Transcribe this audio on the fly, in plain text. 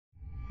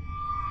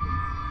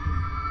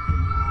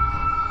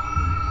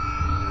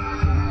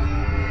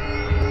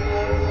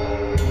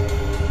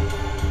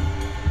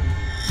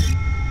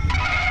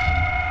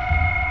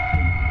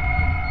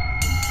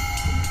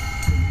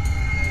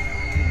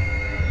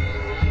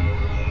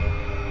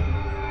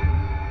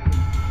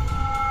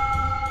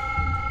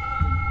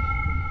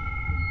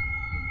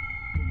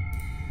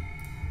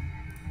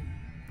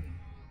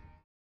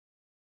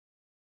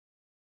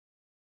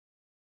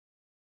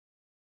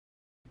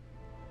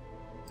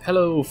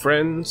Hello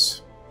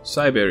friends,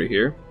 Psyberry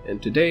here,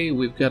 and today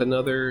we've got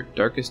another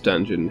Darkest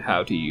Dungeon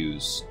how to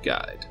use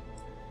guide.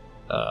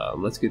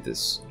 Let's get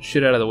this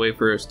shit out of the way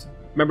first.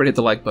 Remember to hit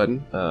the like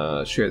button,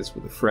 share this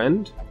with a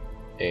friend,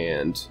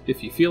 and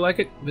if you feel like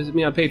it, visit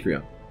me on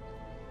Patreon.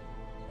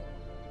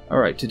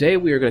 Alright, today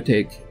we are going to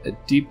take a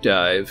deep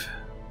dive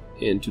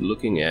into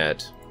looking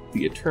at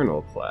the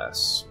Eternal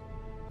class.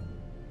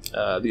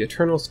 The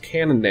Eternal's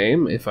canon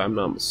name, if I'm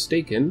not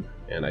mistaken,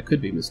 and I could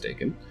be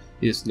mistaken,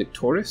 is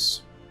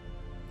Nictoris.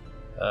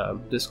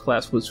 This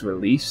class was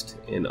released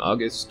in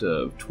August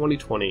of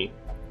 2020,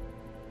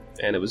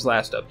 and it was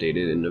last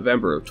updated in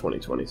November of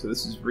 2020, so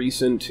this is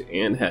recent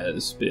and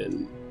has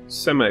been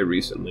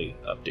semi-recently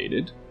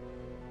updated.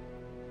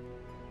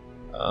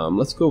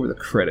 Let's go over the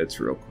credits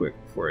real quick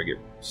before I get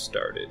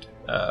started.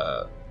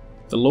 The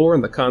lore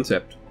and the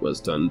concept was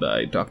done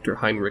by Dr.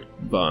 Heinrich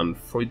von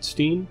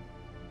Freudstein,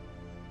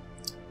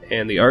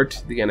 and the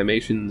art, the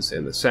animations,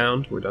 and the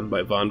sound were done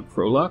by von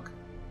Krolak.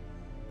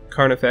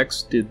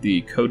 Carnifex did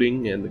the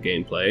coding and the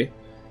gameplay,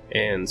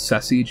 and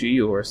Sasigi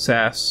or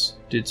SAS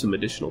did some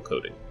additional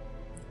coding.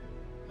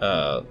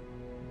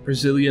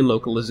 Brazilian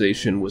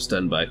localization was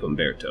done by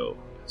Humberto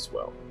as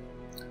well.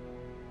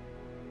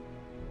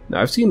 Now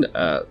I've seen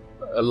a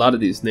lot of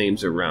these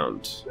names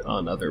around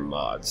on other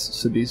mods,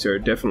 so these are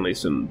definitely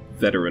some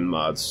veteran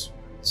mods.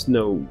 It's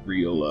no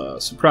real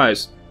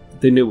surprise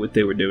that they knew what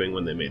they were doing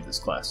when they made this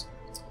class.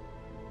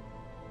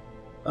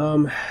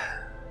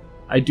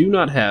 I do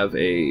not have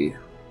a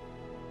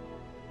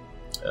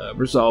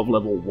Resolve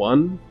level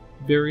 1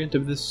 variant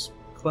of this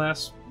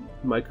class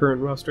in my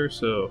current roster,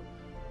 so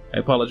I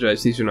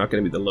apologize, these are not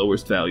going to be the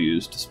lowest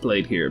values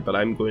displayed here, but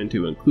I'm going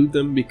to include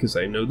them because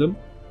I know them.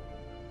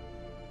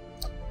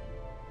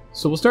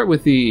 So we'll start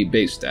with the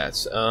base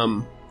stats.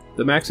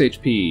 The max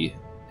HP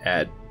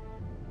at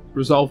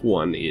Resolve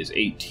 1 is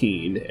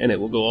 18, and it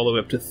will go all the way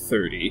up to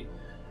 30.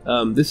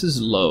 This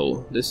is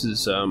low. This is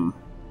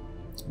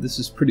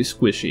pretty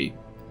squishy.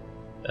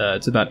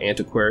 It's about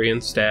antiquarian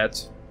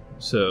stats.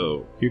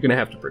 So you're going to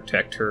have to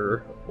protect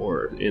her,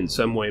 or in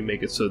some way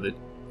make it so that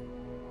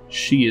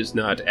she is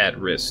not at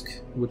risk,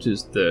 which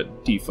is the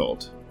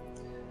default.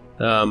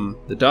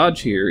 The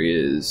dodge here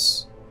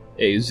is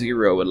a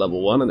 0 at level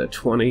 1 and a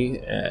 20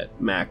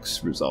 at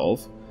max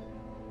resolve.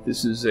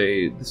 This is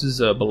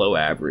a below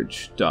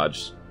average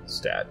dodge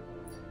stat.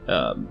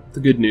 The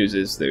good news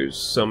is there's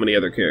so many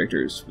other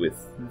characters with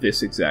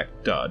this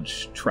exact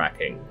dodge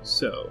tracking,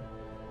 so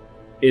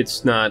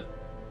it's not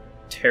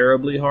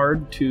terribly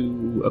hard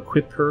to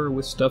equip her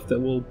with stuff that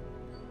will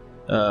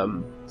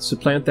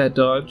supplant that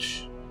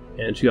dodge,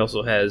 and she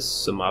also has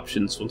some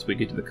options once we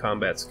get to the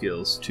combat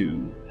skills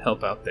to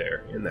help out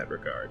there in that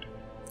regard.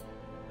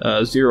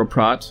 0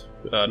 prot,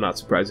 not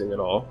surprising at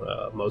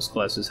all. Most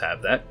classes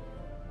have that.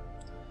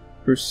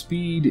 Her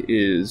speed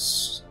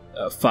is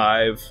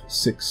 5,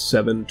 6,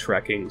 7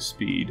 tracking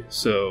speed,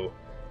 so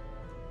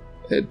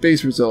at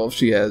base resolve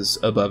she has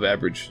above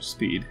average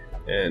speed.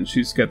 And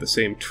she's got the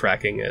same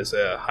tracking as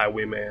a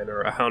Highwayman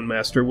or a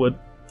Houndmaster would.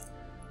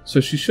 So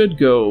she should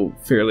go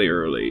fairly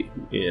early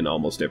in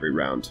almost every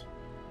round.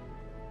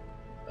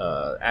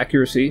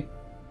 Accuracy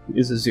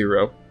is a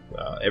 0.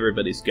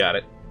 Everybody's got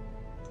it.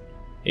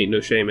 Ain't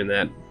no shame in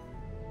that.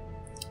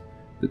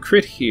 The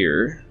crit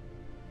here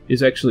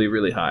is actually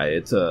really high.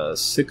 It's a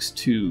 6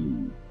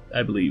 to,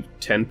 I believe,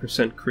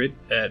 10% crit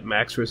at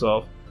max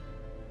resolve.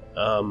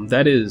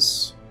 That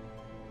is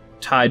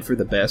tied for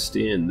the best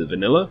in the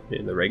vanilla,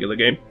 in the regular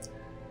game.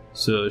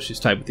 So she's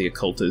tied with the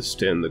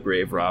Occultist and the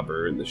Grave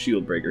Robber and the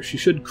Shield Breaker. She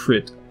should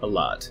crit a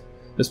lot,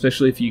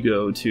 especially if you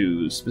go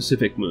to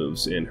specific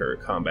moves in her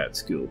combat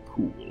skill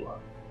pool.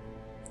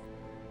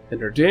 And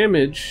her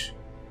damage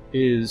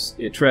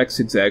it tracks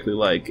exactly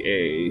like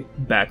a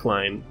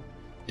backline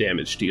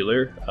damage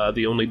dealer.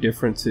 The only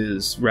difference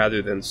is,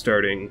 rather than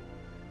starting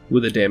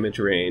with a damage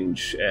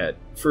range at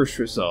first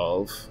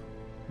resolve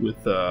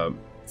with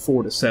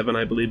 4 to 7,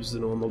 I believe, is the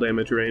normal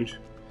damage range,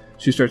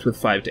 she starts with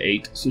 5 to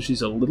 8, so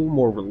she's a little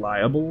more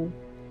reliable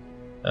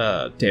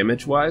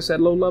damage-wise at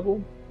low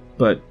level,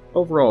 but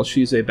overall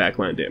she's a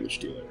backline damage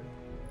dealer.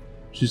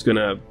 She's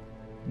gonna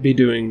be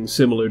doing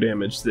similar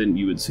damage than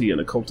you would see an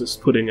Occultist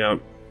putting out,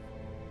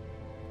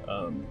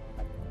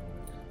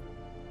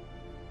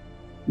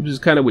 which is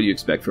kind of what you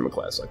expect from a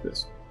class like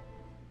this.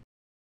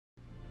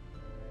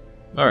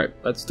 Alright,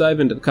 let's dive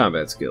into the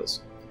combat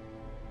skills.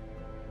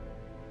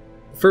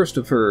 First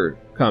of her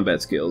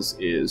combat skills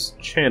is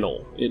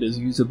Channel. It is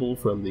usable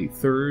from the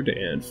 3rd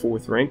and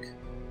 4th rank,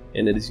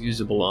 and it is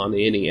usable on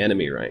any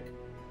enemy rank.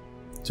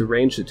 It's a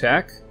ranged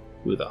attack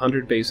with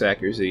 100 base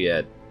accuracy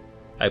at,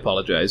 I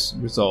apologize,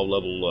 resolve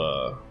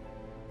level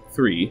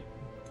 3.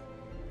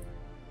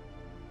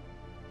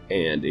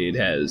 And it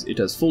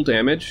does full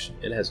damage,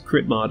 and has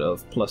crit mod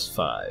of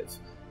 +5.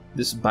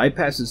 This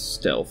bypasses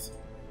stealth.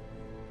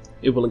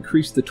 It will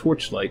increase the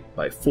torchlight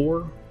by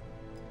 4,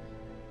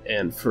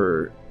 and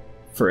for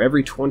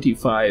every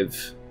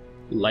 25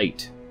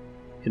 light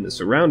in the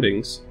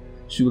surroundings,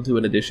 she will do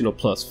an additional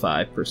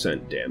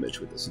 +5% damage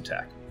with this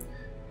attack.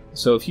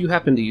 So if you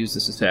happen to use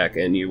this attack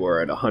and you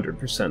are at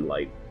 100%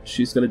 light,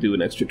 she's going to do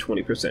an extra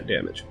 20%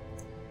 damage.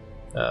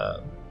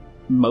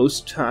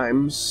 Most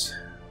times,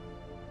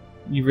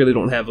 you really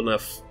don't have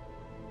enough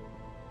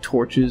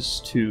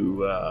torches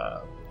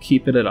to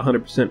keep it at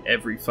 100%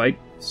 every fight.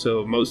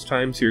 So most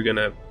times you're going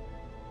to,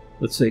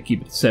 let's say,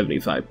 keep it at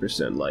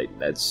 75% light.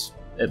 That's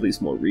at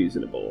least more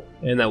reasonable.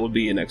 And that would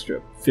be an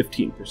extra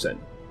 15%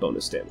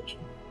 bonus damage.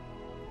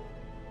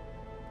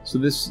 So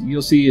this,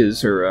 you'll see,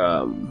 is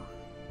her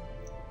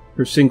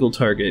single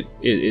target.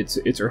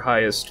 It's her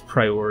highest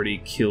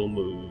priority kill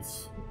move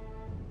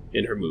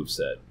in her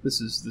moveset.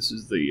 This is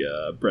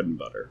the bread and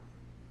butter.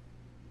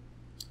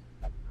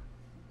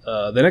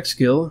 The next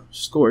skill,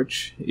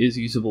 Scorch, is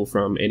usable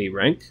from any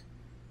rank,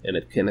 and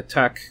it can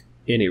attack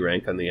any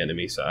rank on the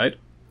enemy side.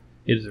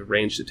 It is a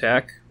ranged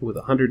attack with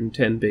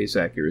 110 base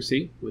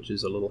accuracy, which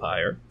is a little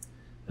higher.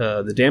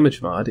 The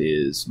damage mod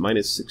is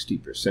minus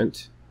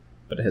 60%,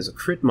 but it has a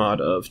crit mod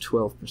of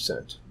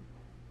 12%.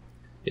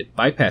 It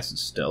bypasses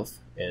stealth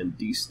and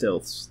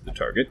de-stealths the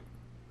target.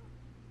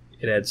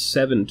 It adds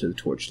 7 to the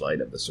torchlight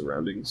of the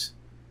surroundings,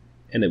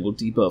 and it will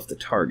debuff the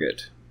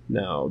target.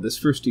 Now, this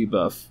first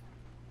debuff,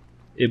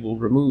 it will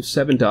remove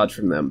 7 dodge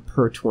from them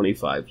per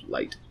 25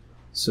 light.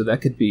 So that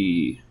could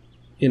be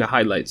in a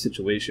high light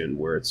situation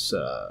where it's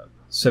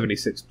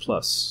 76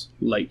 plus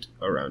light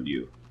around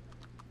you.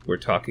 We're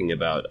talking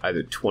about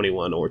either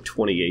 21 or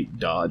 28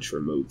 dodge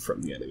removed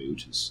from the enemy,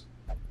 which is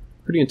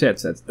pretty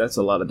intense. That's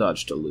a lot of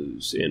dodge to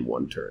lose in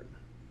one turn.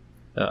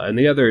 And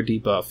the other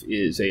debuff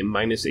is a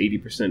minus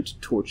 80%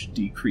 torch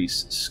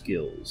decrease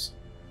skills.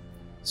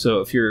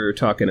 So if you're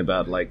talking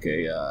about like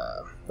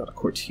a, not a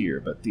courtier,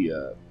 but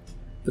the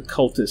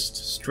cultist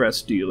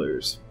stress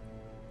dealers,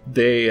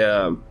 they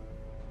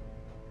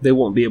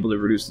won't be able to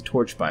reduce the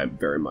torch by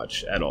very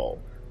much at all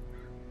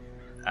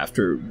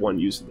after one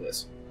use of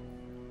this.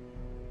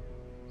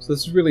 So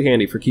this is really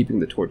handy for keeping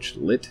the torch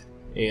lit,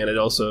 and it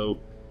also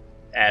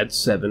adds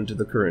 7 to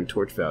the current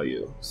torch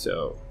value,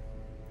 so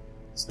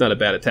it's not a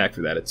bad attack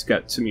for that. It's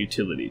got some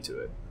utility to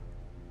it.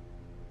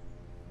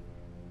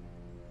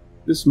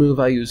 This move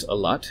I use a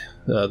lot.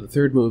 The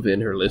third move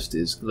in her list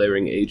is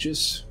Glaring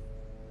Aegis.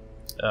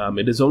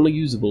 It is only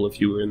usable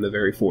if you were in the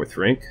very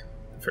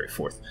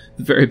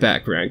very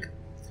back rank,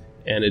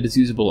 and it is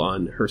usable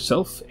on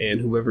herself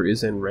and whoever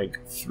is in rank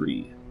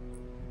 3.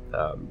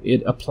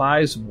 It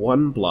applies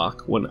one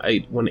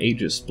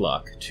Aegis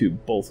block to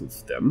both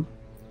of them.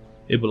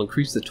 It will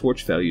increase the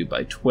torch value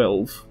by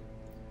 12.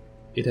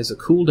 It has a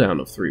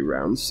cooldown of 3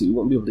 rounds, so you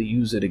won't be able to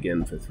use it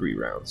again for 3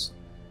 rounds.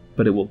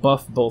 But it will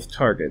buff both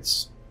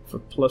targets for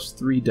plus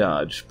 3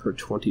 dodge per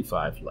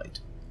 25 light.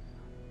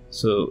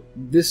 So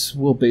this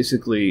will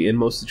basically, in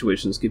most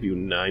situations, give you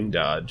 9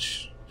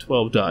 dodge,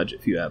 12 dodge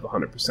if you have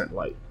 100%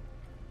 light.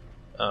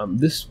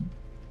 This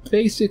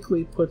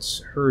basically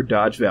puts her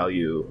dodge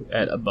value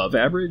at above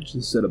average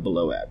instead of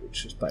below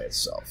average just by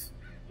itself.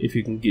 If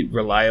you can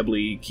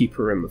reliably keep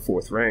her in the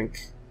 4th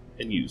rank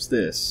and use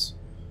this,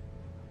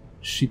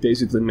 she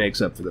basically makes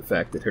up for the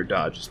fact that her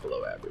dodge is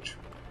below average.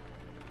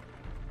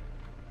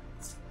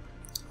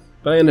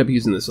 But I end up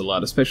using this a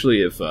lot,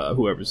 especially if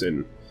whoever's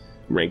in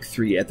rank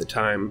 3 at the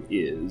time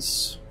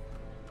is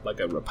like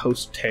a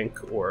riposte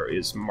tank or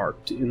is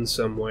marked in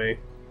some way.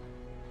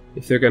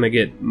 If they're going to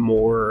get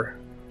more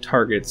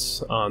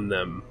targets on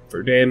them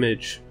for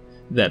damage,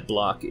 that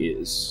block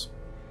is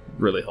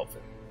really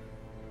helpful.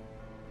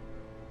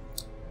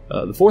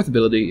 The 4th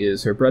ability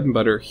is her bread and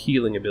butter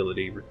healing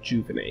ability,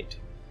 Rejuvenate.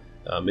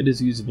 It is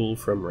usable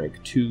from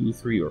rank 2,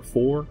 3, or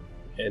 4,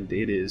 and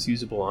it is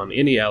usable on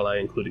any ally,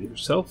 including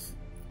herself.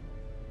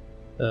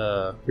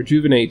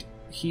 Rejuvenate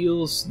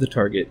heals the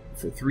target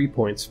for 3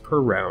 points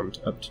per round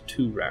up to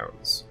 2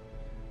 rounds.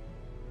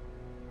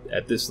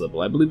 At this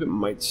level, I believe it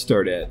might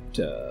start at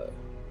a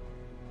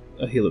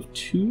heal of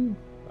 2?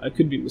 I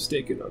could be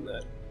mistaken on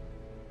that.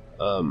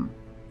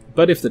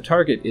 But if the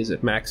target is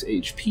at max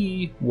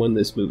HP when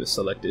this move is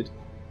selected,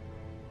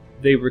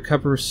 they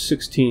recover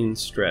 16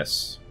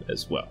 stress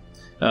as well.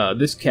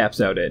 This caps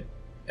out at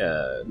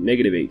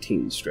negative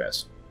 18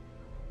 stress,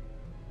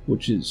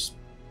 which is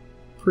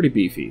pretty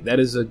beefy. That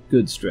is a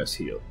good stress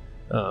heal.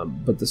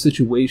 But the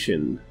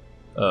situation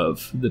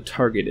of the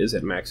target is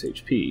at max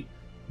HP,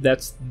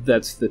 that's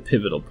the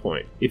pivotal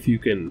point. If you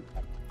can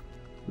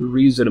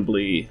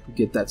reasonably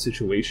get that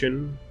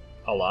situation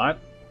a lot,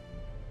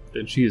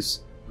 then she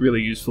is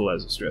really useful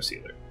as a stress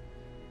healer.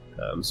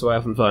 So I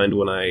often find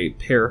when I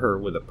pair her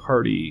with a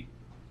party,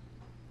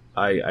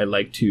 I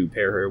like to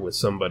pair her with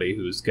somebody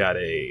who's got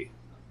a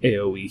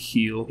AoE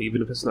heal,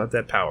 even if it's not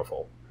that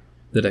powerful,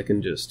 that I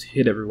can just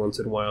hit every once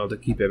in a while to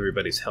keep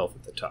everybody's health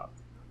at the top.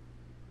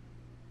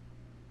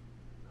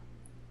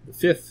 The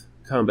 5th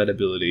combat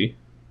ability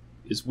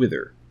is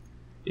Wither.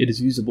 It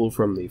is usable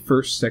from the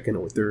 1st, 2nd,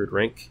 or 3rd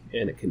rank,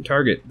 and it can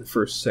target the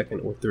 1st,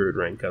 2nd, or 3rd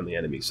rank on the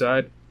enemy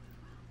side.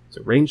 It's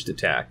a ranged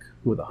attack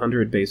with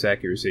 100 base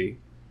accuracy,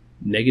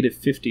 negative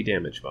 50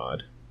 damage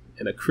mod,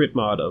 and a crit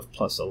mod of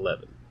plus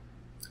 11.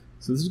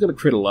 So this is going to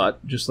crit a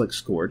lot, just like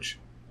Scorch,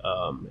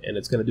 and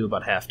it's going to do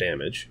about half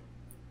damage.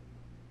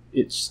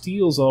 it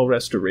steals all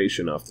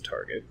restoration off the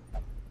target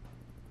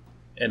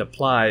and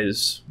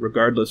applies,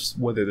 regardless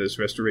whether there's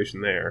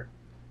restoration there,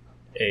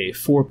 a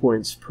 4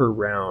 points per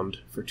round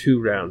for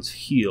 2 rounds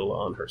heal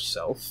on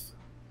herself,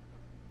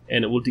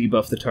 and it will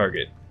debuff the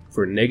target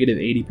for negative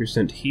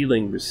 80%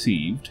 healing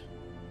received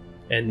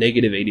and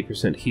negative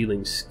 80%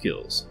 healing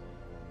skills.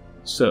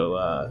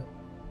 So,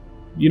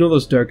 you know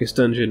those Darkest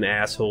Dungeon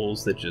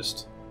assholes that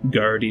just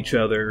guard each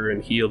other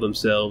and heal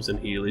themselves and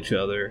heal each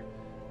other?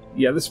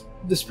 Yeah,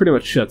 this pretty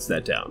much shuts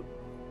that down.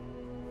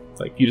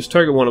 Like, you just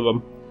target one of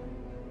them,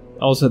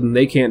 all of a sudden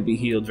they can't be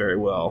healed very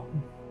well,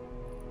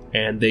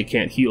 and they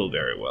can't heal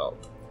very well,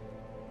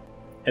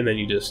 and then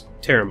you just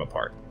tear them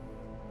apart.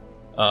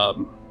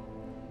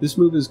 This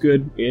move is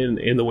good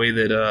in the way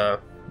that a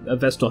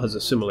Vestal has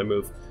a similar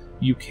move.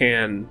 You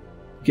can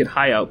get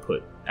high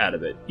output out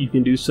of it. You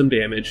can do some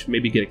damage,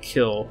 maybe get a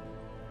kill,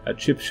 a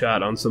chip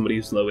shot on somebody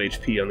who's low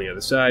HP on the other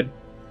side,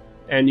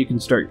 and you can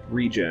start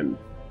regen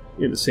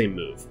in the same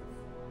move.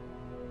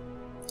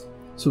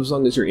 So as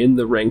long as you're in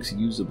the ranks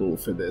usable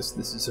for this,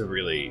 this is a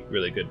really,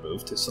 really good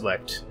move to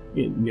select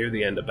near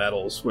the end of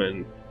battles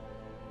when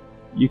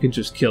you can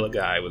just kill a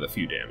guy with a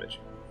few damage.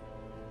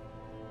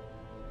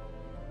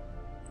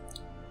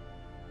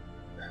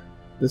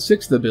 The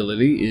 6th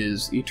ability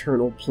is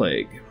Eternal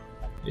Plague.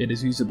 It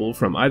is usable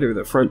from either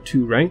the front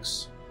 2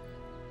 ranks,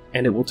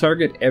 and it will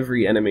target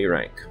every enemy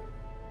rank.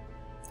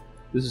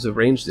 This is a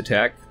ranged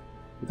attack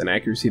with an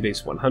accuracy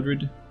base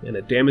 100 and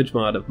a damage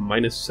mod of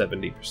minus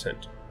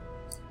 70%.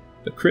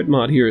 The crit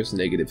mod here is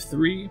negative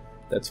 3.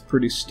 That's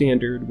pretty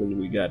standard when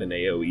we got an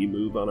AoE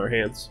move on our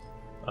hands.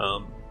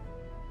 But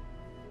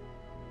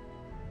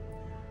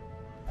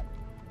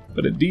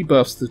it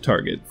debuffs the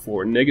target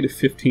for negative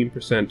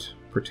 15%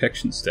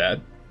 protection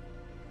stat.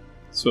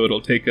 So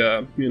it'll take,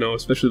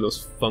 especially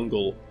those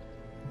fungal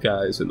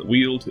guys in the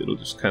wield, it'll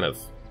just kind of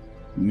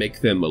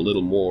make them a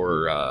little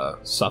more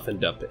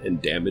softened up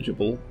and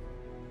damageable.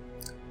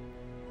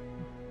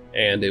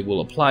 And it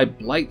will apply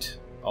Blight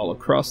all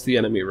across the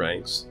enemy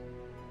ranks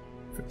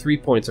for 3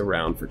 points a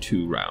round for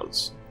 2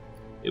 rounds.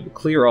 It will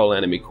clear all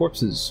enemy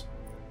corpses,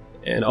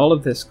 and all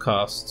of this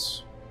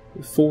costs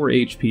 4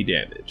 HP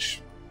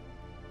damage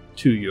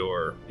to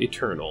your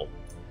Eternal.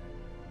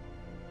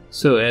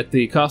 So at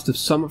the cost of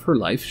some of her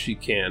life, she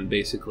can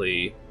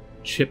basically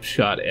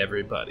chip-shot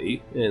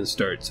everybody and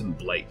start some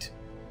Blight.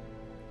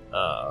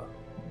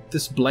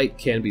 This Blight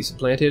can be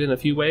supplanted in a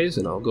few ways,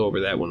 and I'll go over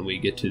that when we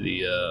get to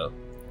the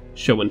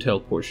show and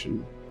tell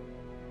portion.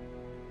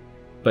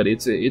 But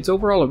it's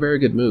overall a very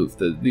good move.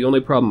 The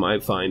only problem I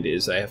find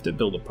is I have to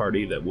build a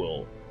party that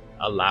will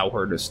allow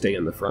her to stay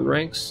in the front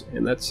ranks,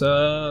 and that's,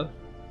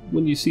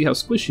 when you see how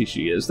squishy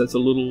she is, that's a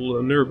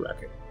little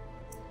nerve-wracking.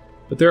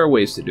 But there are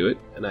ways to do it,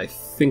 and I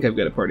think I've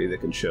got a party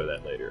that can show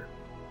that later.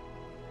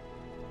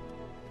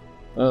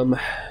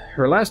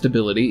 Her last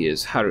ability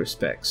is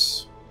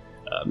Haruspex,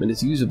 and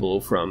it's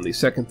usable from the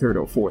 2nd, 3rd,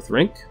 or 4th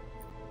rank,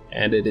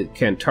 and it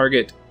can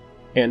target,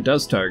 and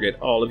does target,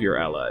 all of your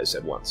allies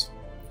at once.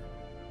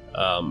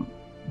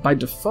 By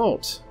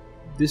default,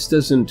 this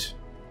doesn't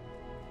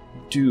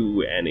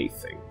do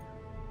anything,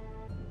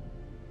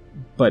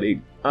 but it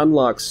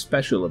unlocks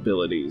special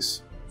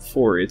abilities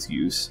for its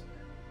use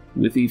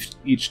with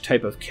each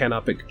type of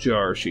canopic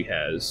jar she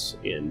has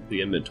in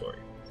the inventory.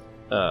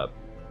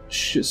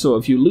 So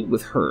if you loot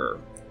with her,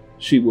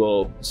 she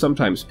will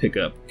sometimes pick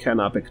up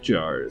canopic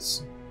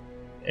jars,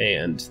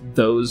 and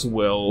those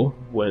will,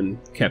 when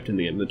kept in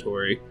the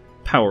inventory,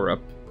 power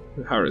up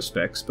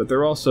Haruspex, but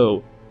they're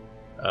also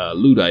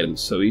loot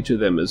items, so each of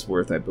them is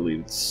worth, I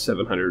believe,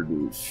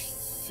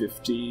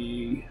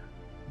 750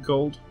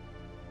 gold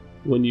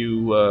when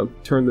you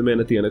turn them in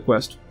at the end of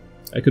quest.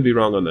 I could be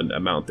wrong on the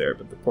amount there,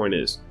 but the point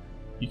is,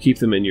 you keep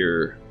them in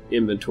your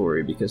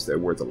inventory because they're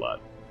worth a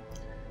lot.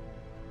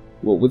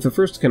 Well, with the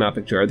first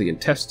canopic jar, the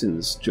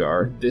intestines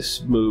jar,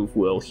 this move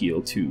will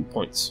heal 2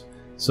 points.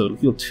 So it'll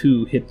heal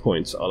 2 hit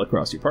points all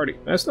across your party.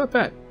 That's not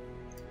bad.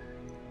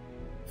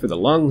 For the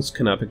lungs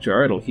canopic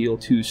jar, it'll heal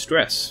 2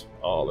 stress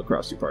all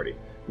across your party,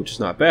 which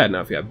is not bad.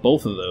 Now, if you have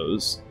both of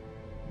those,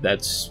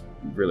 that's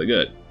really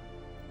good.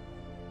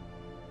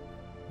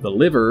 The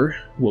liver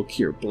will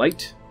cure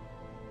blight,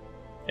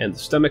 and the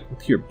stomach will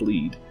cure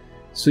bleed.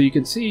 So you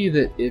can see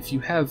that if you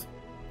have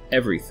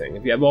everything,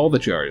 if you have all the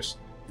jars,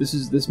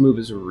 this move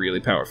is really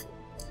powerful.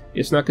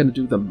 It's not going to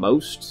do the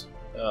most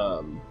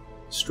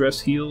stress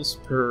heals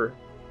per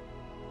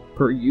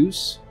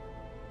use,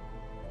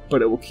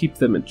 but it will keep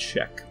them in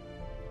check.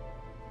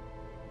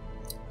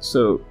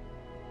 So,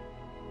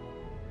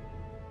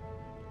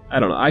 I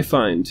don't know, I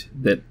find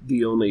that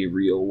the only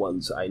real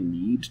ones I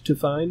need to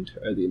find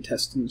are the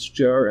intestines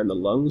jar and the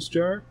lungs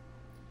jar.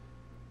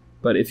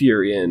 But if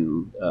you're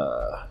in,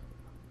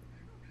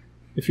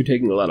 if you're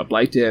taking a lot of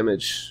blight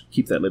damage,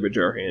 keep that liver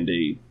jar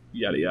handy,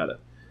 yada yada.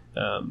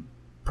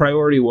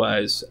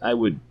 Priority-wise, I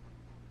would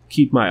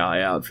keep my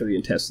eye out for the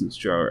intestines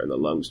jar and the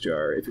lungs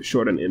jar. If you're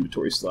short on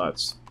inventory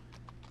slots,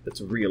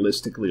 that's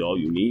realistically all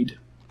you need.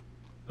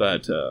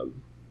 But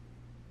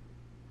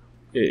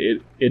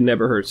it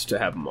never hurts to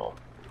have them all.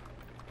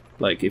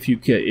 Like if you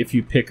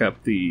pick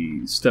up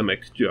the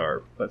stomach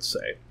jar, let's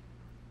say,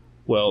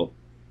 well,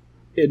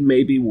 it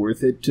may be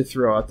worth it to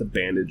throw out the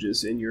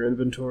bandages in your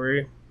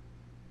inventory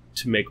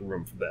to make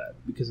room for that,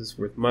 because it's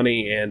worth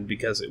money and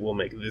because it will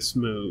make this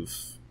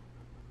move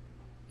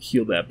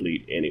heal that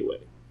bleed anyway.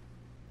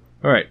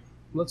 Alright,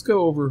 let's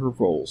go over her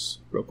roles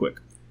real quick.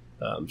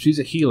 She's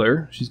a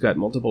healer. She's got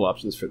multiple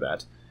options for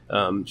that.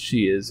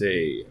 She is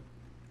a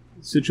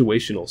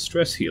situational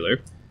stress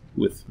healer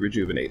with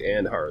Rejuvenate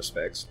and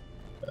Haruspex.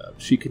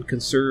 She can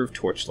conserve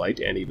Torchlight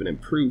and even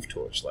improve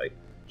Torchlight.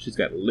 She's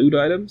got loot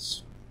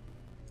items,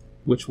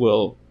 which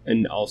will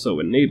also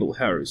enable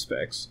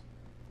Haruspex.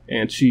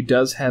 And she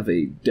does have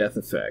a death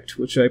effect,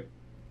 which I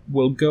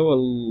will go a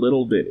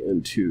little bit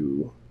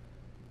into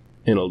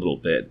in a little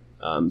bit.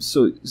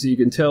 So you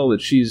can tell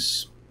that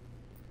she's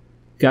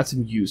got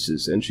some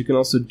uses, and she can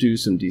also do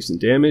some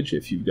decent damage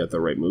if you've got the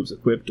right moves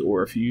equipped,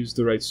 or if you use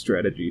the right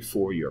strategy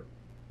for your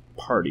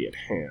party at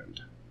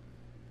hand.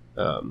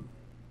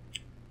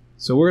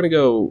 So we're going to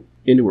go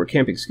into her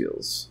camping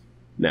skills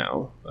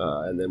now,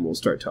 and then we'll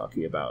start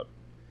talking about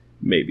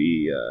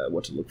maybe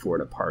what to look for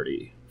in a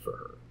party for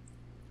her.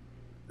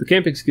 The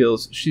camping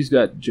skills, she's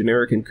got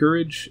generic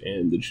encourage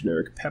and the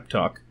generic pep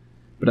talk,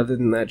 but other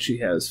than that she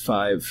has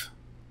 5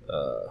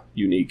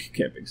 unique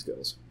camping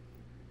skills.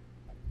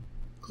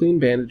 Clean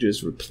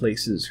bandages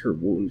replaces her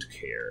wound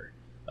care.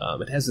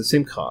 It has the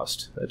same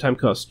cost, time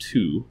cost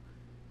 2,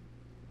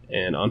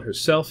 and on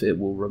herself it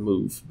will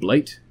remove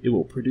blight, it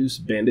will produce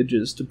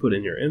bandages to put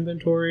in your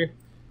inventory,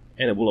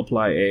 and it will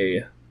apply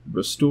a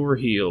restore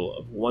heal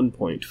of 1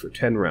 point for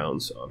 10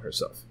 rounds on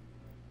herself.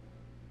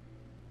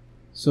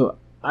 So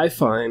I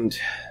find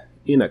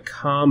in a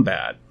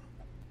combat,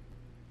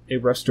 a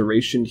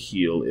restoration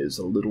heal is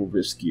a little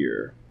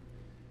riskier,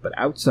 but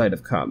outside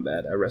of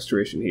combat, a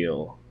restoration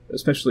heal,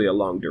 especially a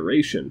long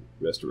duration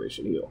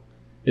restoration heal,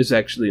 is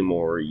actually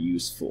more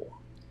useful.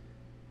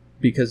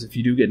 Because if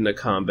you do get into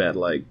combat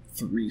like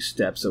 3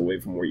 steps away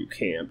from where you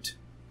camped,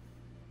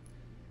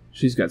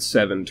 she's got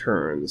 7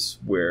 turns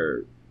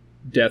where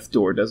Death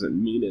Door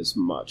doesn't mean as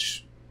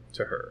much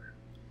to her.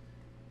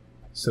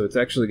 So it's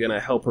actually going to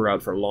help her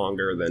out for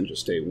longer than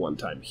just a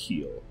one-time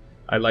heal.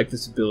 I like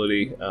this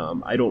ability.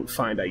 I don't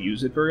find I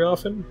use it very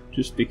often,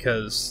 just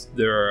because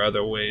there are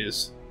other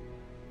ways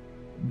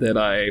that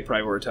I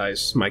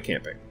prioritize my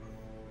camping.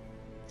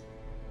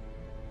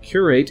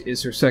 Curate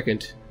is her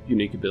second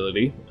unique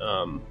ability.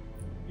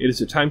 It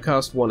is a time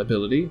cost 1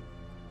 ability,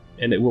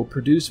 and it will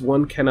produce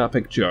 1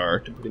 canopic jar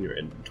to put in your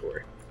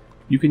inventory.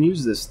 You can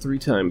use this 3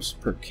 times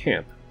per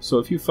camp. So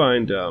if you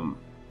find... oh,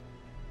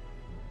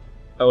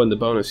 and the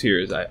bonus here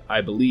is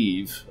I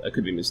believe, I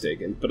could be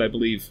mistaken, but I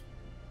believe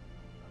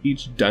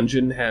each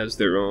dungeon has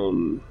their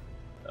own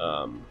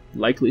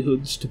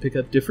likelihoods to pick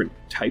up different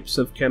types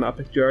of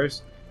canopic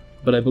jars.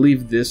 But I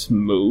believe this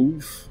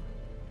move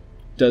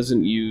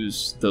doesn't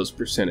use those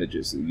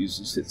percentages. It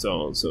uses its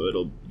own, so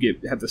it'll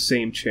have the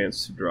same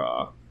chance to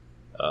draw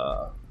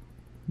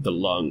the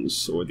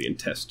lungs or the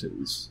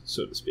intestines,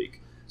 so to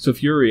speak. So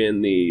if you're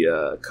in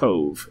the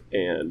cove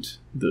and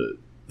the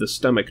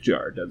stomach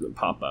jar doesn't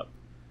pop up,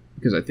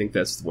 because I think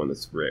that's the one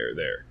that's rare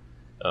there,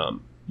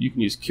 you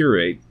can use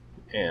Curate,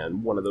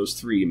 and one of those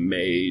 3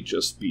 may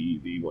just be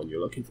the one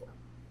you're looking for.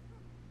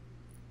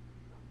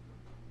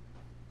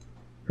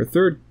 Her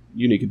third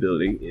unique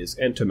ability is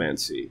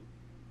Entomancy.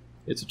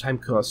 It's a time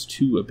cost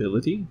 2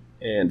 ability,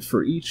 and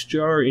for each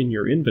jar in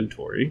your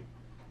inventory,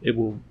 it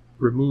will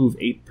remove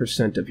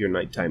 8% of your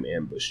nighttime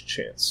ambush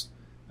chance.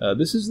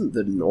 This isn't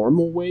the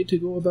normal way to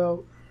go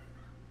about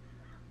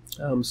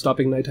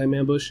stopping nighttime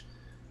ambush,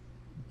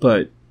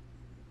 but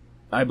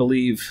I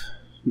believe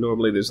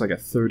normally there's like a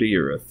 30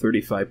 or a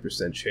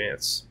 35%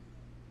 chance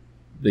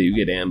that you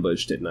get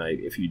ambushed at night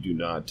if you do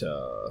not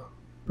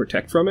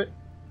protect from it.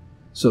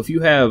 So if you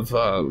have,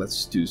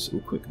 let's do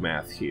some quick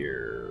math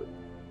here,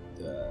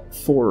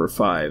 4 or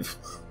 5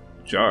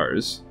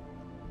 jars,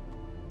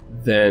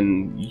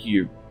 then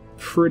you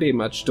pretty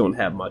much don't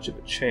have much of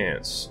a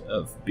chance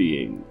of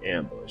being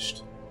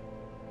ambushed.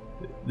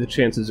 The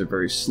chances are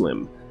very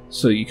slim.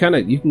 So you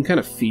can kind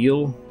of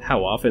feel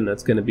how often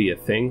that's going to be a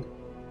thing.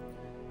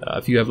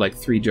 If you have like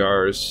 3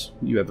 jars,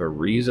 you have a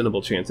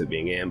reasonable chance of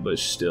being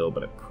ambushed still,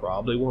 but it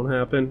probably won't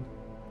happen.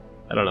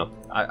 I don't know.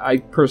 I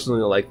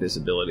personally like this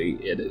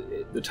ability.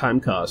 The time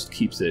cost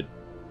keeps it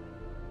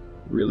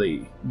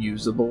really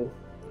usable,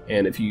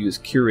 and if you use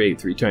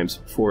Curate 3 times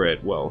before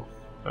it, well,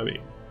 I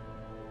mean,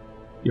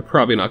 you're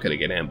probably not going to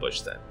get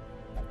ambushed then.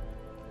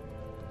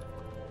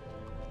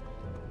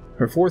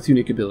 Her 4th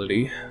unique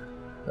ability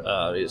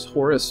is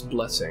Horus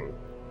Blessing.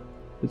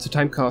 It's a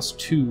time cost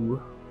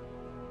 2,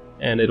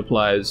 and it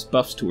applies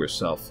buffs to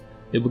herself.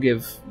 It will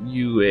give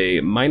you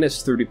a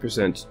minus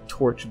 30%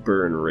 torch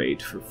burn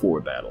rate for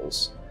 4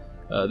 battles.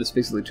 This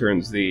basically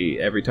turns the,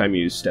 every time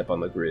you step on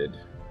the grid,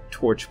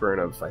 torch burn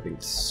of, I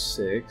think,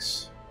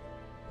 6.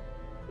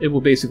 It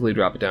will basically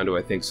drop it down to,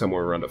 I think,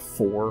 somewhere around a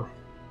 4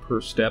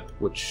 per step,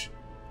 which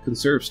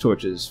conserves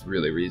torches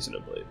really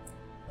reasonably.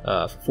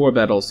 For 4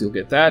 battles, you'll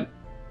get that.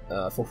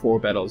 for 4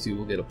 battles, you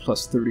will get a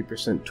plus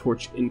 30%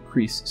 torch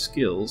increase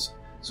skills.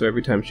 So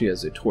every time she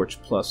has a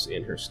torch plus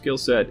in her skill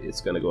set,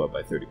 it's going to go up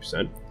by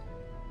 30%.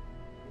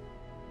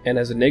 And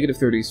has a negative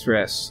 30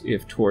 stress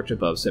if torch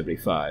above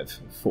 75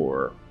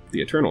 for the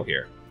Eternal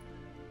here.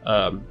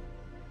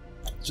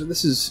 So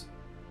this is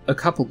a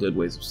couple good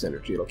ways of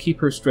synergy. It'll keep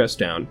her stress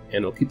down, and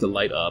it'll keep the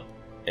light up,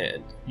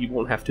 and you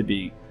won't have to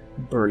be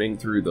burning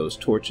through those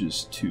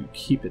torches to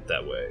keep it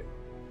that way.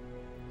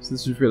 So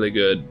this is really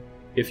good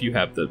if you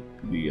have the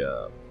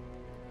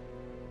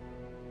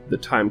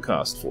time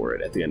cost for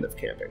it at the end of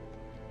camping.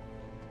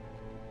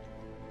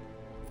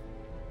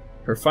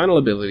 Her final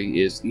ability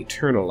is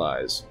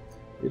Eternalize.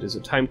 It is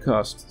a time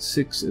cost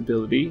 6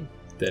 ability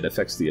that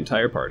affects the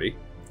entire party.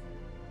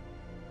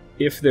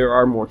 If there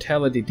are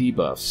mortality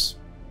debuffs,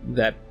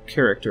 that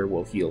character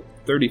will heal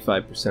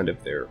 35%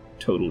 of their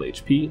total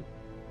HP.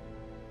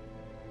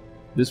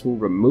 This will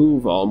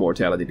remove all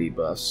mortality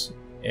debuffs,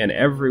 and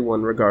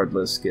everyone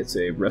regardless gets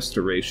a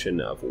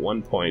restoration of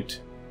 1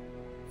 point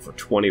for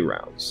 20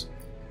 rounds.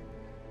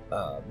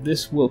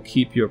 This will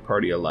keep your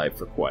party alive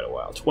for quite a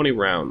while. 20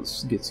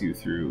 rounds gets you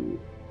through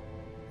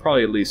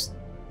probably at least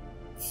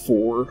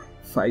 4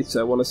 fights,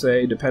 I want to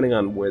say, depending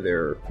on where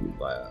they're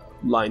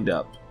lined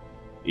up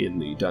in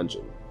the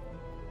dungeon.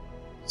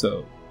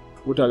 So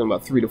we're talking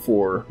about 3 to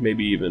 4,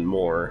 maybe even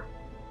more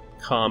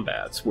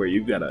combats where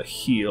you've got a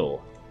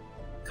heal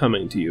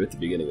coming to you at the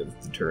beginning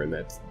of the turn.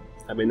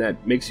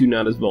 That makes you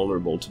not as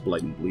vulnerable to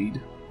Blight and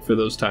Bleed for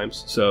those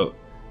times. So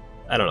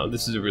I don't know,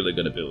 this is a really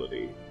good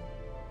ability.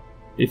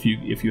 If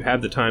you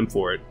have the time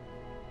for it,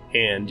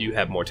 and you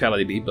have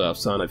mortality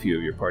debuffs on a few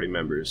of your party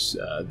members,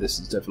 this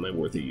is definitely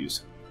worth a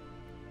use.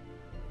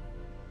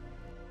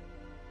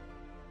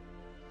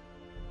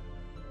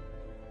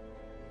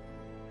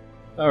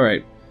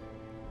 Alright,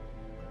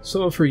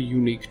 some of her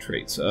unique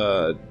traits.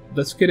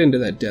 Let's get into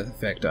that death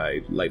effect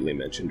I lightly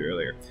mentioned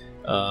earlier.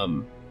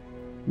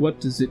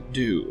 What does it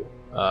do?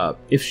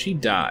 If she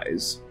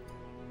dies,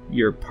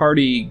 your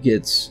party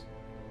gets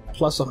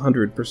plus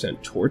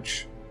 100%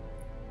 torch,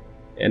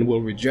 and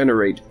will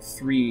regenerate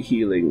 3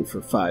 healing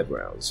for 5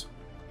 rounds.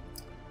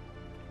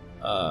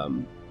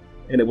 And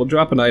it will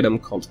drop an item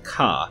called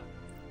Ka.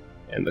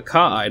 And the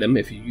Ka item,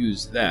 if you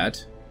use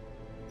that,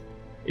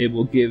 it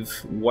will give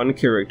one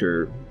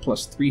character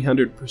plus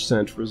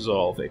 300%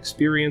 resolve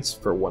experience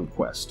for 1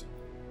 quest.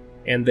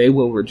 And they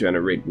will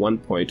regenerate 1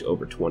 point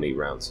over 20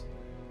 rounds.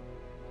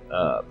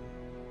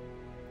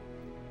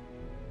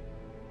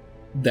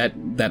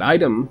 That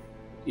item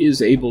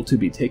is able to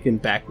be taken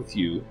back with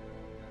you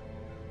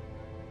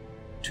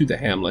to the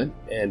hamlet,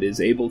 and is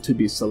able to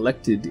be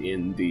selected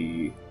in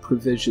the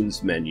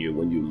provisions menu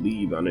when you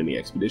leave on any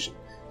expedition.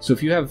 So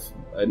if you have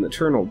an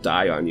Eternal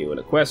die on you in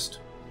a quest,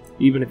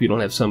 even if you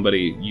don't have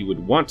somebody you would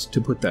want to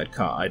put that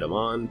Ka item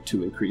on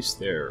to increase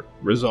their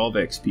Resolve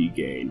XP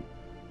gain,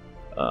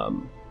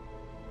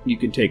 you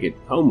can take it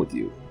home with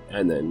you,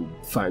 and then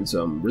find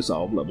some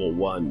Resolve level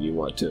 1 you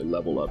want to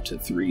level up to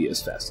 3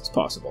 as fast as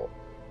possible,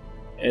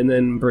 and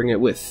then bring it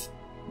with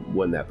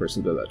when that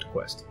person goes out to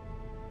quest.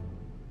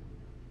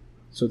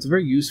 So it's a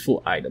very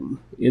useful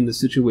item in the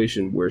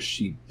situation where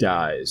she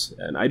dies,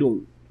 and I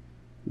don't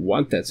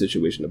want that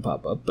situation to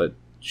pop up, but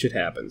shit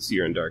happens.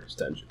 You're in Darkest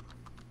Dungeon.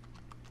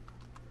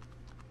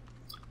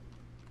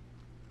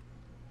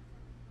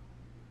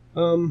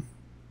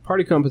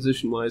 Party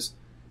composition-wise,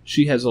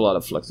 she has a lot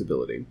of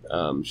flexibility.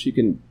 She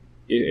can,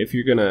 if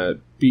you're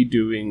gonna be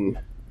doing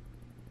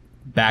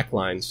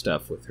backline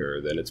stuff with her,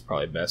 then it's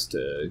probably best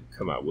to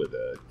come out with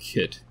a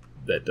kit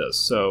that does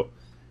so.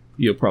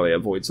 You'll probably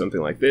avoid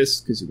something like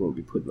this, because you won't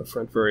be put in the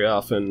front very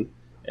often,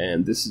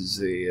 and this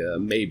is a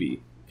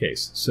maybe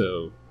case.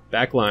 So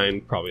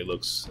backline probably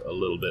looks a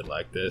little bit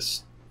like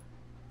this.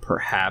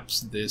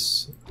 Perhaps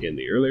this in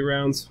the early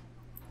rounds.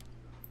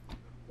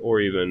 Or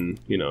even,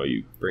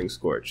 you bring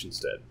Scorch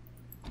instead.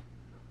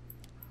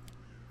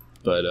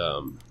 But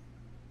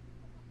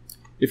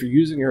if you're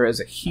using her as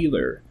a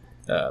healer,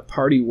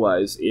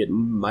 party-wise, it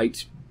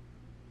might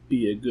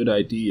be a good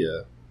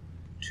idea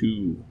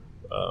to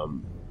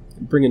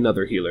bring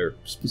another healer,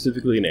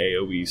 specifically an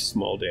AoE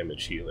small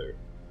damage healer.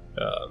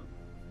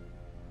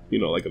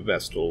 Like a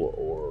Vestal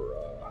or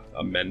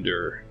a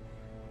Mender,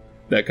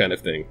 that kind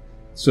of thing,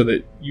 so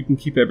that you can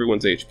keep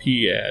everyone's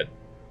HP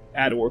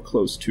at or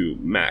close to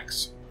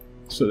max,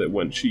 so that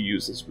when she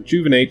uses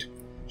Rejuvenate,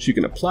 she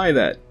can apply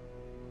that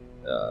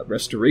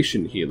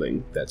restoration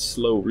healing, that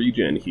slow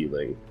regen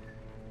healing,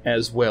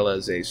 as well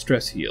as a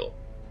stress heal.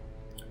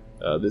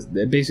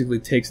 That basically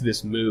takes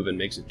this move and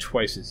makes it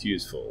twice as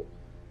useful,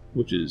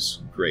 which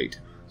is great.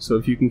 So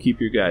if you can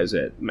keep your guys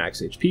at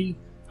max HP,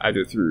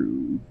 either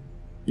through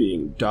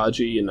being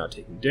dodgy and not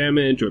taking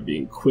damage, or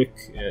being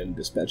quick and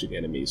dispatching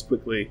enemies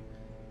quickly,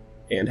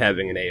 and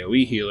having an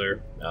AoE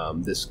healer,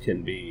 this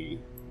can be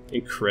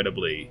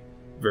incredibly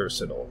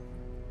versatile.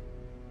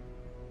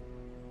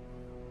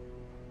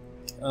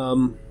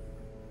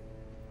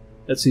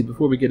 Let's see,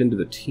 before we get into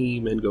the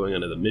team and going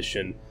on to the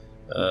mission,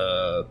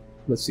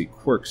 let's see,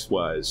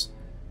 quirks-wise.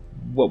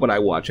 what would I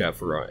watch out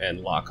for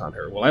and lock on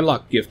her? Well, I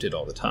lock Gifted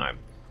all the time,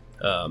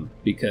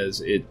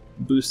 because it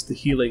boosts the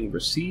healing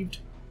received,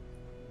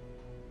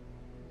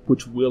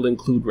 which will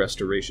include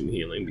restoration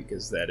healing,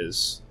 because that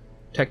is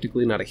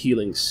technically not a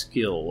healing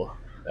skill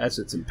as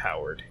it's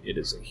empowered. It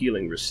is a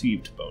healing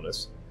received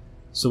bonus.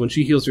 So when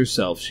she heals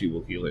herself, she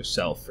will heal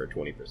herself for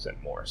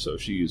 20% more. So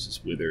if she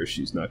uses Wither,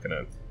 she's not going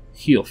to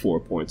heal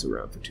 4 points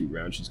around for 2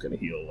 rounds. She's going to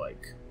heal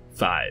like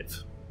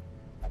 5,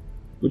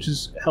 which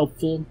is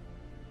helpful.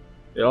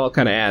 It all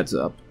kind of adds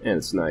up, and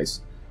it's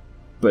nice.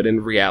 But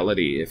in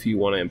reality, if you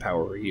want to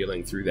empower her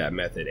healing through that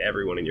method,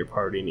 everyone in your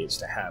party needs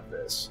to have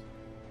this.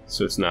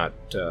 So it's not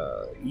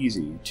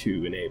easy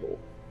to enable.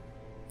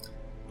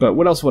 But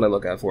what else would I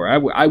look out for?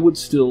 I would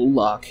still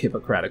lock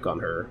Hippocratic on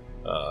her,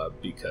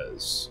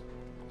 because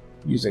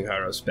using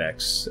Hero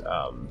Specs,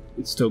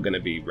 it's still going to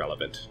be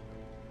relevant.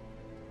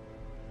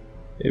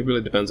 It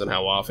really depends on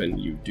how often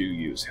you do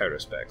use Hero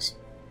Specs.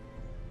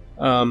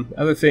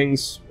 Other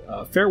things,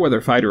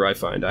 Fairweather Fighter I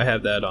find. I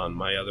have that on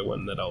my other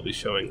one that I'll be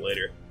showing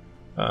later.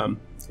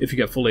 If you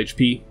got full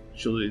HP,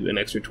 she'll do an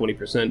extra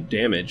 20%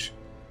 damage.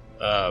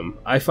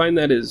 I find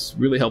that is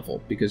really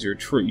helpful because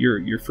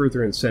you're further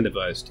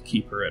incentivized to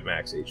keep her at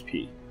max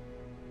HP.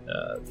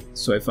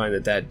 So I find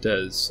that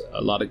does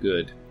a lot of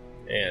good,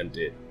 and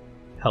it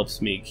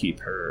helps me keep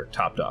her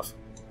topped off.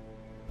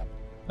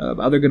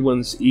 Other good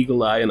ones,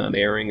 Eagle Eye and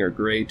Unerring are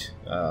great.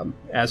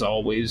 As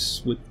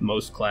always, with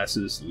most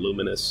classes,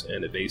 Luminous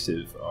and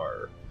Evasive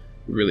are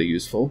really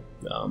useful.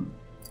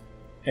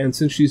 And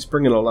since she's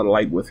bringing a lot of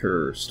light with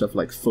her, stuff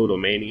like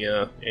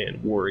Photomania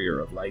and Warrior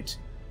of Light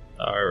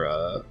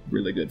are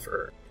really good for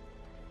her.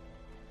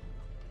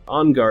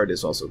 On Guard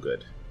is also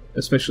good,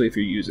 especially if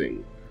you're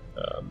using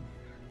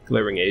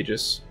Glaring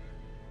Aegis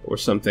or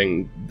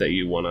something that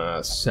you want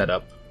to set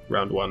up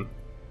round 1.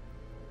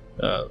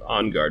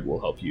 On Guard will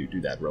help you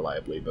do that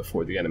reliably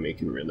before the enemy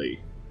can really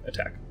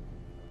attack.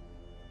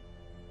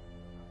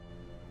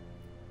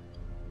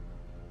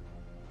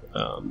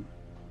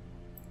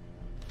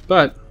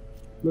 But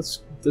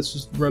let's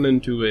just run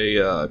into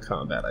a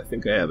combat. I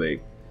think I have a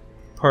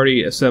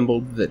party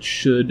assembled that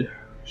should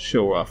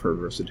show off her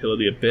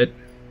versatility a bit.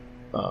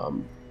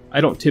 I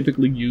don't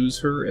typically use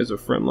her as a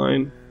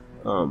frontline,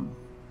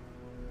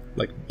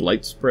 like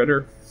Blight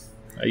Spreader.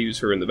 I use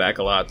her in the back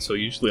a lot, so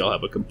usually I'll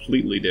have a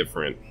completely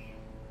different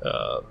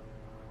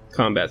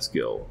combat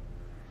skill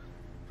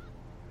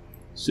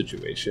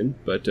situation.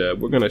 But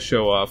we're going to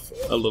show off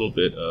a little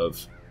bit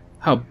of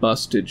how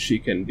busted she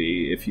can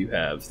be if you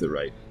have the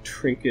right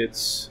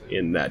trinkets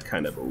in that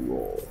kind of a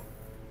role.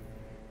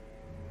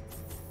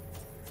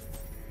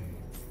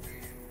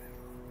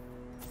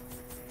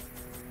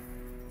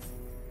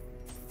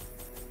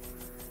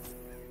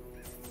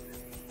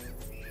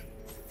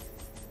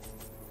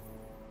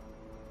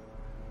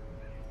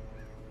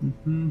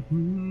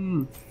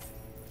 And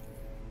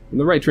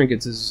the right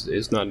trinkets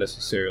is not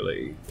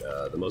necessarily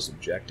the most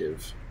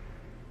objective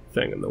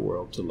thing in the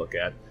world to look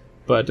at,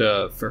 but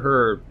for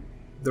her,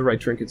 the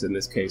right trinkets in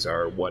this case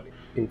are what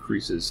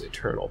increases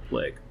Eternal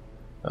Plague.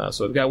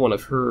 So I've got one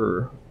of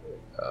her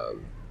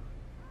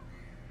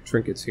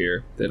trinkets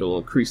here that'll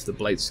increase the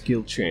Blight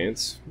skill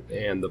chance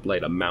and the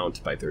Blight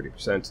amount by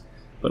 30%,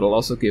 but it'll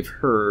also give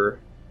her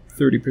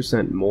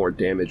 30% more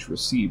damage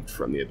received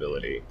from the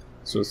ability.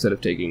 So instead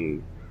of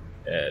taking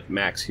at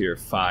max here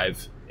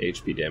 5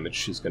 HP damage,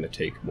 she's going to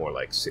take more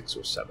like 6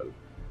 or 7.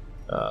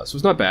 So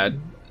it's not bad,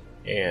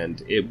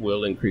 and it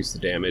will increase the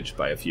damage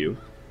by a few.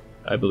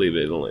 I believe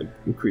it only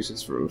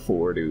increases from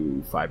 4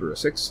 to 5 or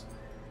 6.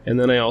 And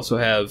then I also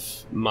have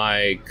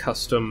my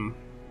custom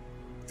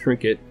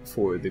trinket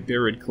for the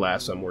Buried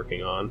class I'm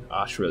working on,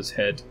 Ashra's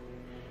Head,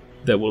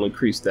 that will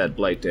increase that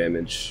blight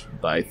damage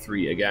by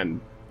 3 again,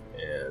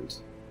 and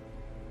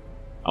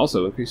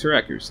also increase her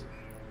accuracy.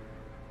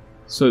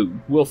 So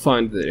we'll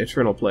find that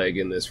Eternal Plague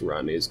in this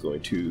run is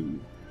going to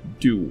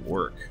do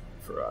work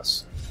for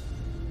us.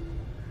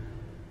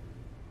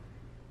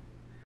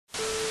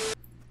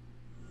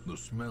 The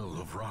smell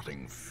of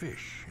rotting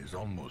fish is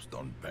almost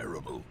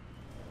unbearable.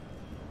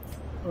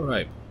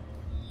 Alright.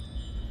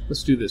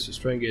 Let's do this. Let's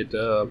try and get...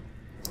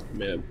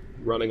 man,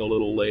 running a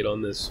little late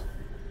on this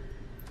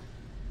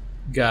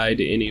guide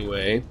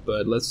anyway,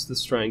 but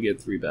let's try and get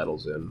 3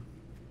 battles in.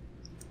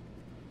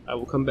 I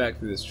will come back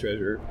to this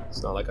treasure.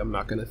 It's not like I'm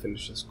not going to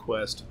finish this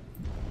quest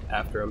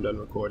after I'm done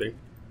recording.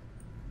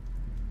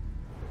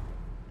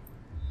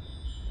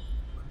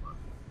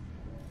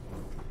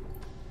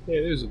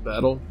 Hey, there's a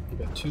battle. We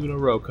got 2 in a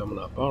row coming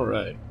up.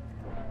 Alright.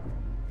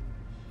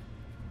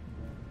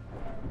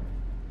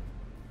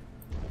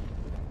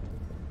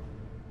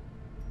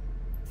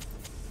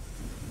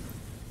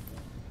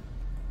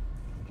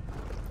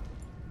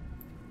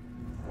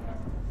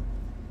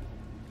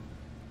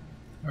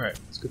 Alright,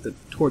 let's get the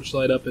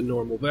torchlight up in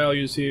normal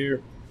values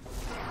here.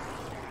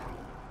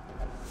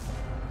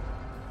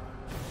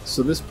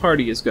 So this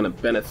party is going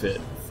to benefit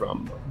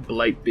from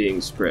blight being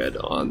spread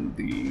on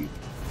the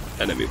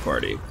enemy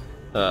party.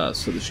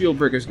 So the shield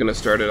breaker is going to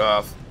start it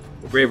off.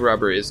 The grave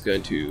robber is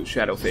going to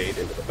shadow fade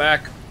into the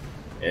back,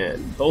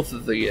 And both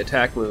of the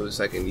attack moves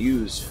I can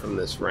use from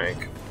this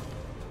rank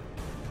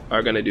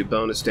are going to do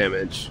bonus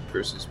damage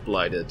versus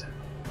Blighted.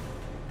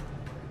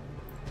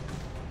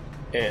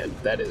 And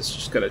that is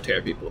just going to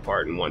tear people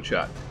apart in one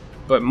shot.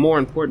 But more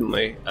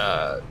importantly,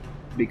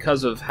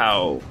 because of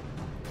how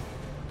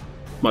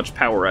much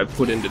power I've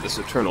put into this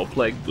Eternal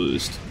Plague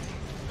boost,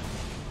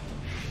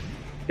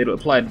 it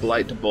applied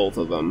Blight to both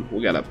of them.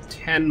 We got a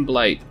 10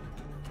 Blight.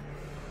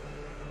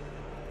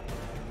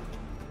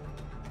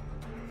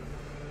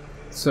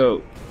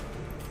 So,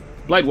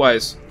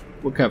 Blight-wise,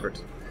 we're covered.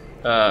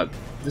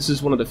 This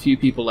is one of the few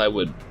people I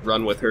would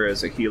run with her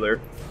as a healer,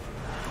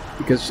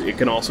 because it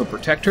can also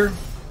protect her,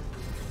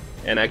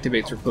 and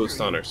activates her post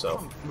on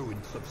herself.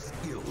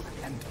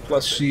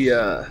 Plus,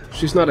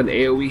 she's not an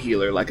AoE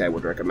healer like I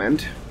would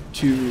recommend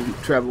to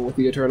travel with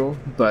the Eternal,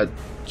 but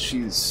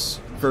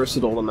she's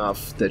versatile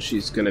enough that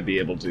she's going to be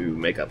able to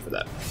make up for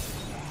that.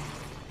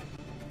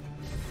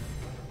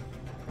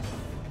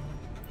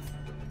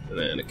 And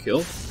then a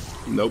kill?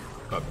 Nope,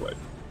 not quite.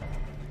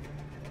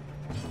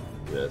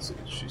 Yeah,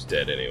 she's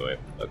dead anyway.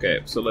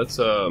 Okay, so let's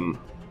do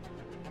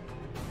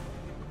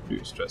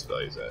stress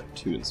values at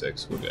 2 and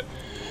 6. We're good.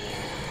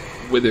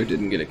 Wither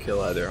didn't get a kill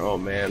either. Oh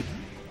man,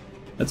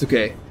 that's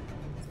okay,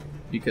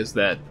 because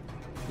the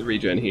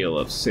regen heal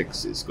of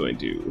 6 is going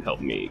to help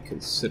me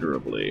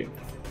considerably.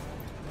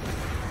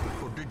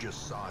 Prodigious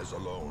size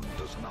alone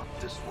does not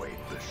dissuade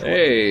the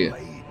Hey,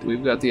 blade.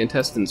 we've got the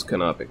Intestines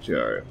Canopic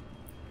Jar.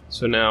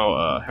 So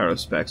now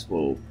Harrowspecs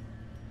will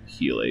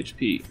heal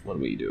HP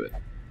when we do it.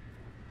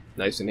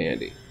 Nice and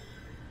handy.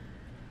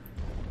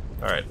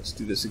 Alright, let's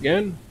do this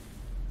again.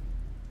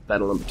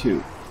 Battle number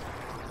 2.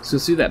 So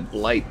see, that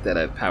Blight that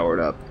I've powered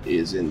up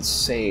is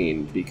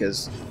insane,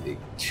 because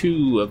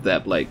 2 of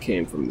that Blight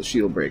came from the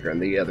Shield Breaker,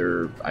 and the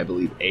other, I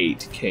believe,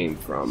 8 came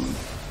from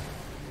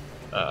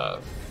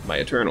my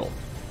Eternal.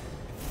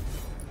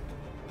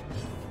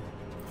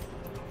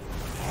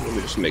 Let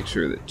me just make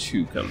sure that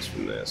 2 comes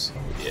from this.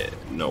 Yeah,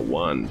 no,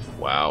 1.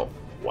 Wow.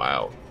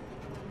 Wow.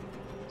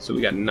 So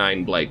we got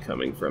 9 Blight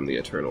coming from the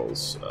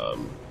Eternal's,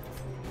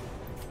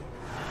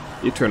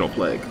 the Eternal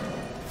Plague.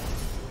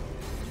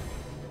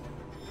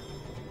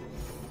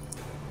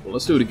 Well,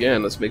 let's do it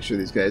again. Let's make sure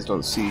these guys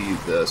don't see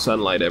the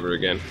sunlight ever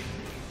again.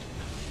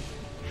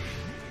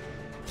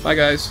 Bye,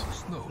 guys.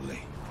 Slowly,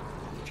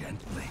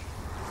 gently.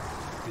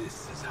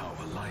 This is how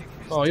a life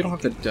is. Oh, you don't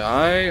have to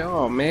die?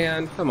 Oh,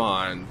 man. Come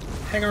on.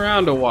 Hang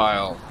around a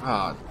while.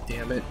 Ah,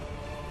 damn it.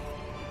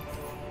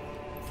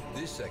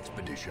 This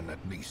expedition at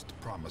least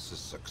promises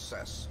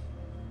success.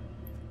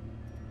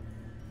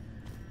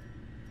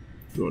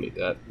 We don't need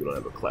that. We don't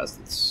have a class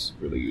that's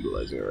really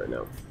utilizing it right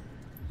now.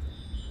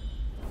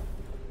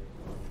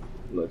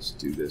 Let's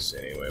do this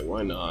anyway.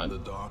 Why not? The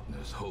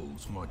darkness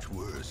holds much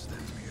worse than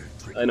mere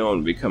trick. I know I'm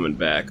going to be coming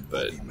back,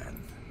 but boogeymen.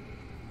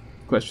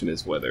 the question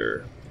is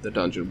whether the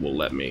dungeon will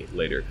let me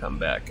later come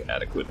back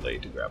adequately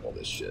to grab all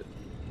this shit.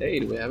 Hey,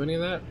 do we have any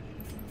of that?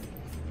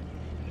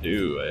 I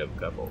do. I have a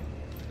couple.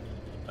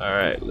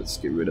 Alright, let's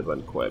get rid of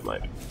Unquiet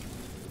Mind.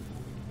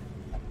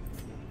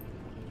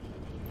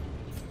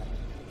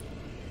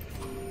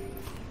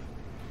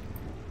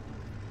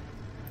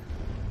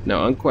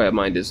 Now, Unquiet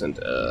Mind isn't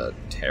a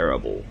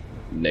terrible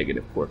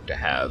negative quirk to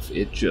have.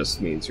 It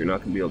just means you're not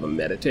going to be able to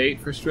meditate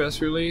for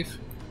stress relief.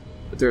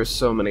 But there are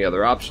so many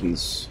other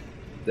options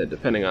that,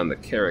 depending on the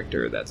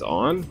character that's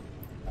on,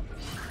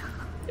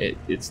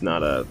 it's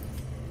not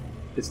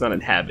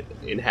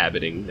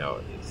inhibiting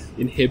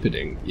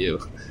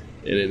you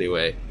in any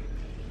way.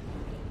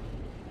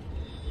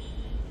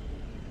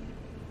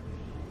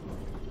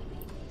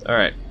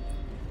 Alright.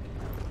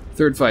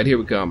 Third fight, here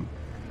we come.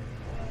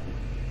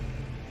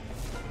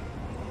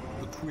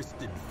 The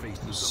twisted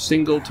faces of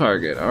Single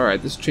target.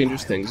 Alright, this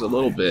changes things a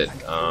little bit.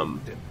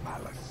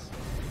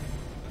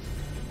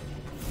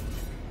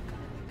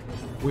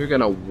 We're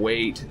gonna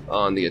wait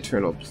on the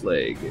Eternal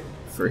Plague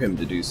for him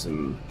to do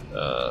some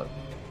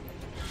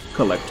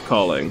collect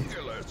calling.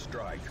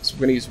 So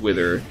we're gonna use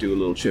Wither, do a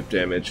little chip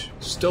damage.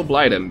 Still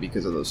blight him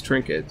because of those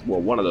trinkets.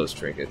 Well, one of those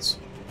trinkets.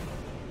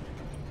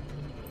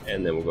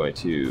 And then we're going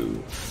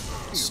to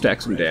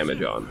stack some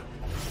damage on.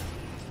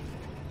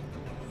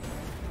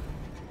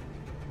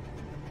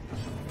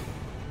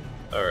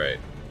 Alright,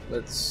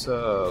 let's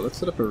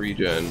set up a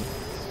regen.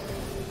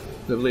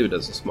 I believe it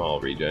does a small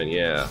regen,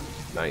 yeah.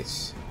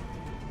 Nice.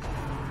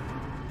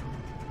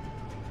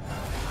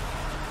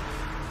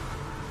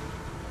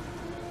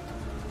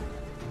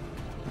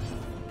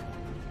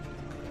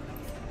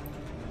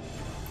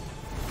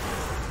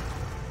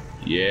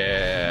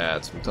 Yeah,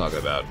 that's what I'm talking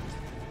about.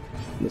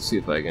 Let's see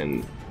if I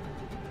can...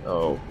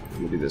 Oh, let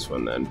me do this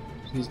one then.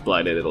 He's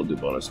blighted, it'll do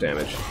bonus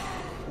damage.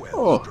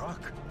 Oh!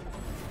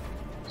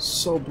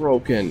 So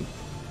broken.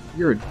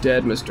 You're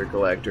dead, Mr.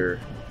 Collector.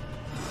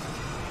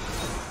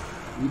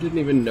 You didn't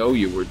even know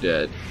you were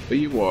dead, but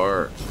you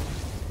are.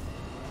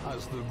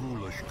 As the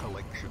ghoulish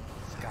collection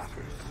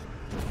scatters,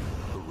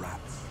 the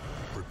rats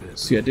prepare.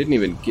 See, I didn't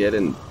even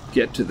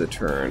get to the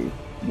turn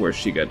where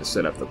she got to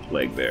set up the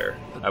plague there.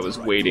 I was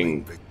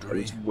waiting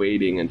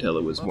until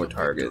it was more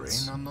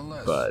targets,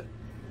 but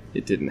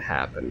it didn't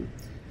happen.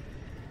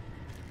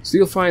 So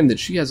you'll find that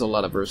she has a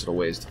lot of versatile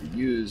ways to be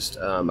used.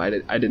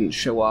 I didn't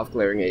show off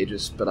Glaring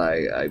Aegis, but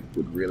I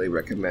would really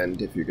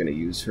recommend, if you're going to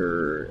use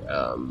her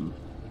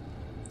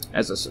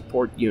as a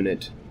support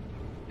unit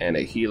and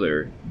a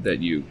healer, that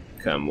you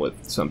come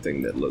with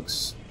something that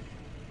looks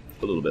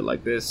a little bit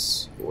like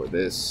this, or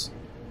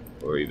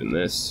even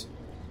this,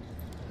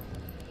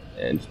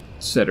 and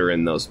set her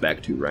in those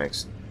back 2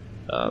 ranks.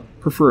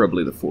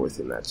 Preferably the 4th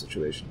in that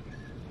situation.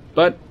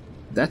 But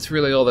that's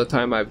really all the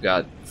time I've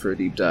got for a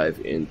deep dive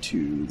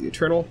into the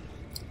Eternal.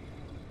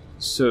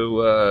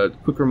 So,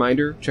 quick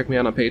reminder, check me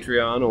out on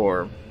Patreon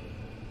or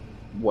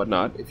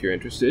whatnot if you're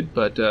interested.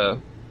 But,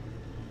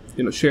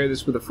 share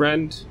this with a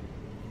friend,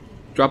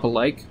 drop a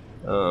like.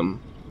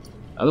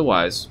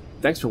 Otherwise,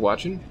 thanks for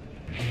watching,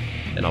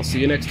 and I'll see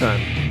you next time.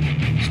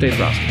 Stay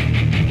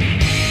frosty.